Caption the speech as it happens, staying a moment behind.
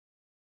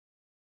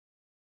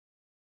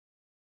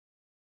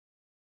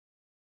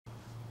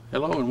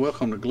Hello and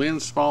welcome to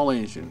Glenn's Small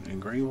Engine in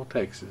Greenville,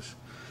 Texas.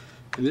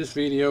 In this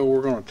video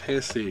we're going to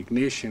test the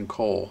ignition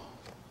coil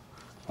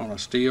on a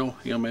Stihl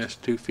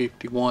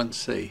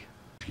MS251C.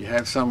 If you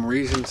have some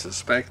reason to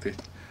suspect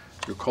that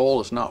your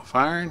coil is not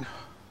firing,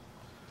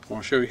 I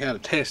want to show you how to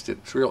test it.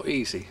 It's real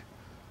easy.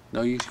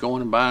 No use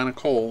going and buying a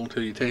coil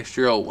until you test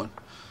your old one.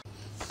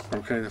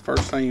 Okay, the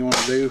first thing you want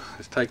to do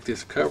is take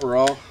this cover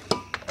off.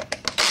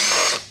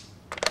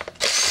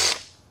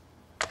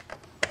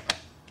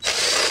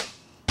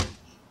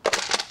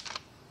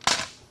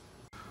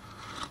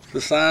 The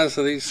size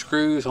of these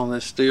screws on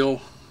this Stihl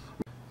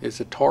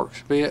is a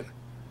Torx bit,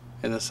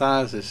 and the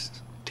size is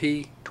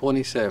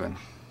T27.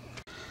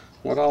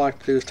 What I like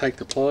to do is take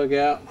the plug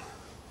out.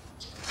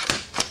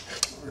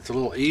 It's a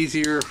little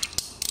easier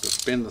to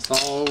spin the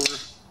saw over.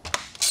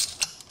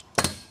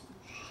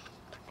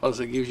 Plus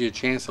it gives you a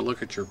chance to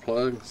look at your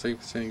plug and see if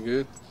it's any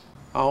good.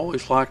 I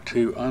always like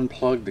to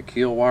unplug the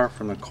kill wire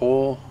from the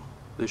coil.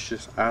 This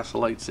just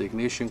isolates the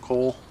ignition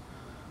coil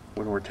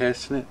when we're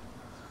testing it.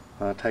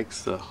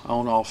 Takes the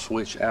on-off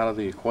switch out of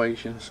the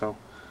equation, so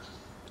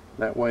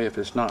that way if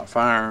it's not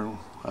firing,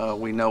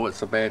 we know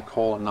it's a bad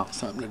coil and not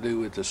something to do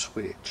with the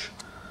switch.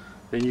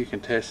 Then you can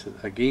test it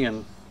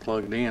again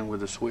plugged in with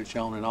the switch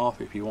on and off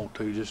if you want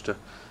to, just to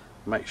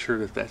make sure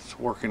that that's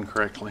working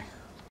correctly.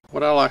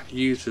 What I like to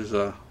use is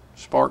a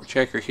spark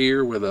checker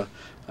here with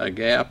a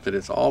gap that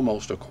is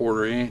almost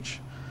 1/4 inch.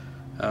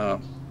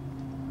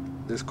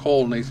 This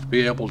coil needs to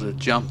be able to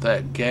jump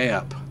that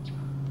gap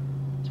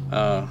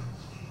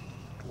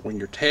when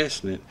you're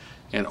testing it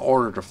in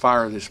order to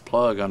fire this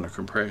plug under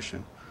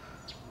compression.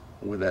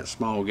 With that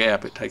small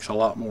gap, it takes a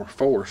lot more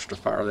force to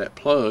fire that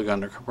plug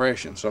under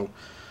compression. So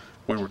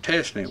when we're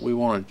testing it, we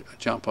want to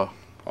jump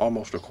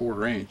almost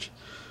 1/4 inch.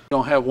 If you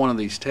don't have one of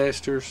these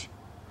testers,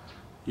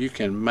 you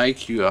can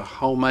make you a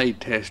homemade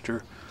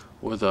tester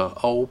with an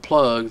old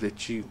plug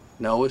that you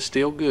know is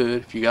still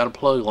good. If you got a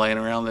plug laying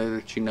around there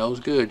that you know is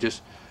good,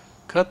 just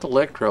cut the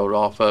electrode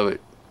off of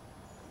it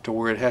to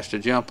where it has to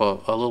jump a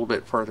little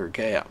bit further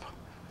gap.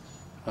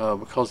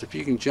 Because if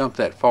you can jump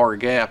that far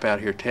gap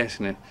out here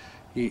testing it,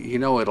 you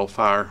know it'll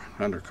fire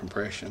under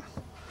compression.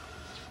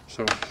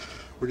 So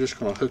we're just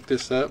going to hook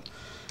this up.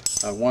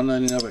 One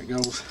end of it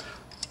goes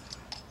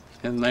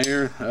in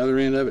there, the other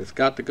end of it's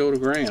got to go to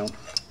ground.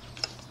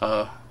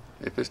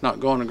 If it's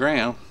not going to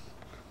ground,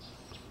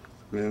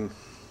 then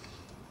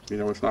you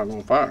know it's not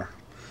going to fire.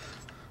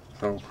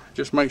 So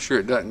just make sure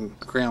it doesn't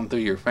ground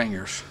through your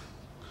fingers.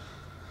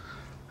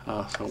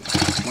 So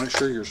make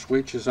sure your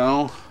switch is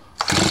on.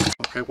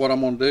 Okay, what I'm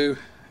going to do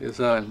is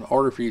in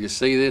order for you to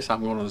see this,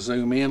 I'm going to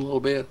zoom in a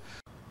little bit.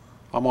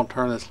 I'm going to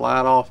turn this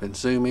light off and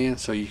zoom in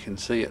so you can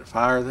see it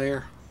fire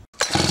there.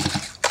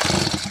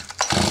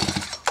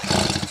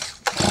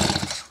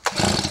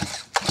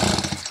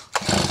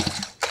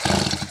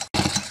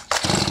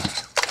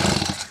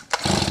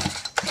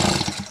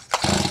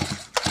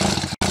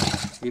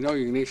 You know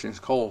your ignition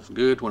coil is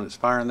good when it's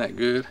firing that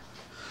good.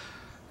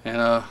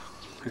 And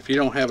if you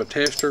don't have a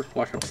tester,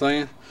 like I'm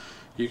saying,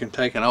 you can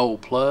take an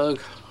old plug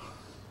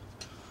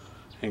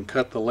and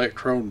cut the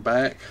electrode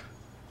back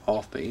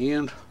off the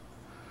end.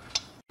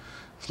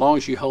 As long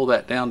as you hold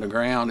that down to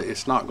ground,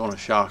 it's not going to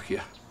shock you.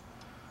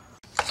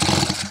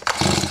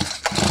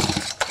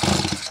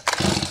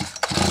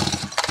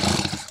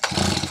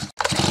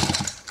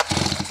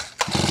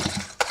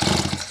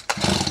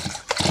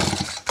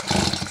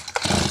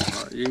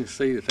 You can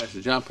see that that's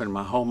jumping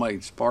my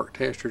homemade spark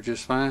tester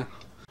just fine.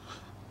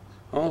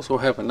 I also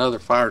have another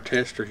fire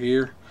tester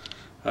here.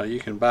 You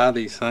can buy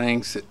these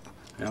things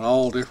in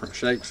all different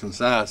shapes and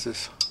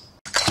sizes.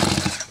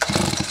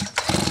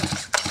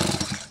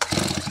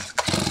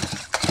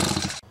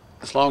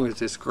 As long as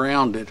it's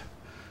grounded,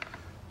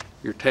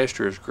 your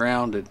tester is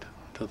grounded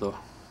to the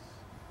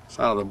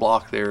side of the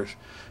block there,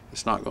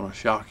 it's not going to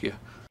shock you.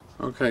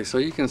 Okay, so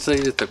you can see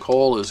that the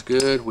coil is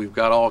good. We've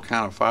got all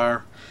kind of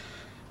fire.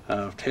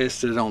 I've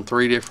tested it on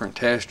 3 different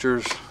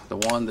testers. The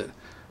one that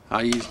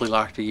I usually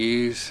like to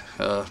use,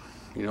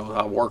 you know,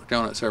 I worked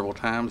on it several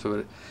times,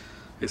 but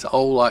it's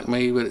old like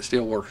me, but it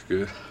still works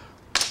good.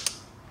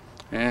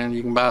 And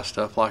you can buy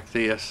stuff like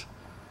this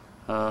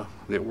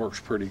that works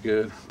pretty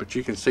good. But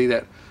you can see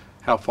that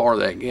how far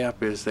that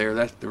gap is there.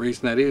 That's the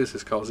reason that is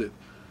because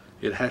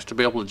it has to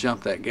be able to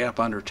jump that gap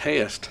under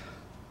test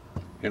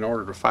in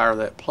order to fire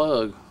that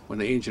plug when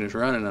the engine is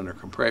running under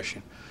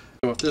compression.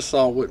 So if this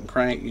saw wouldn't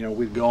crank, you know,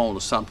 we'd go on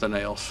to something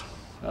else.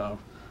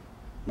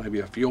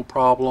 Maybe a fuel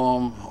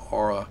problem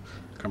or a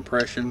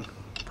compression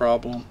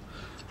problem,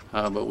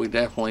 but we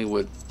definitely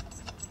would,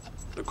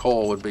 the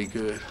coil would be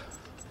good.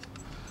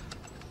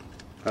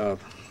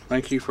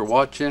 Thank you for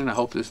watching. I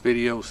hope this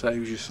video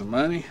saves you some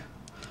money.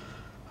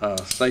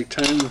 Stay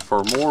tuned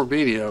for more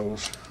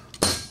videos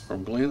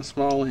from Glenn's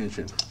Small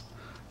Engine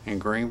in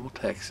Greenville,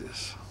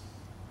 Texas.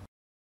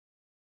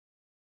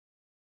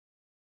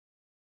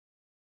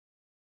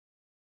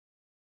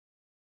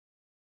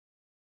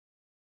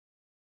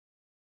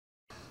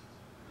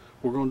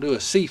 We're going to do a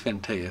seeping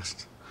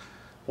test.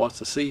 What's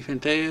a seeping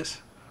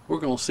test? We're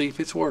going to see if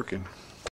it's working.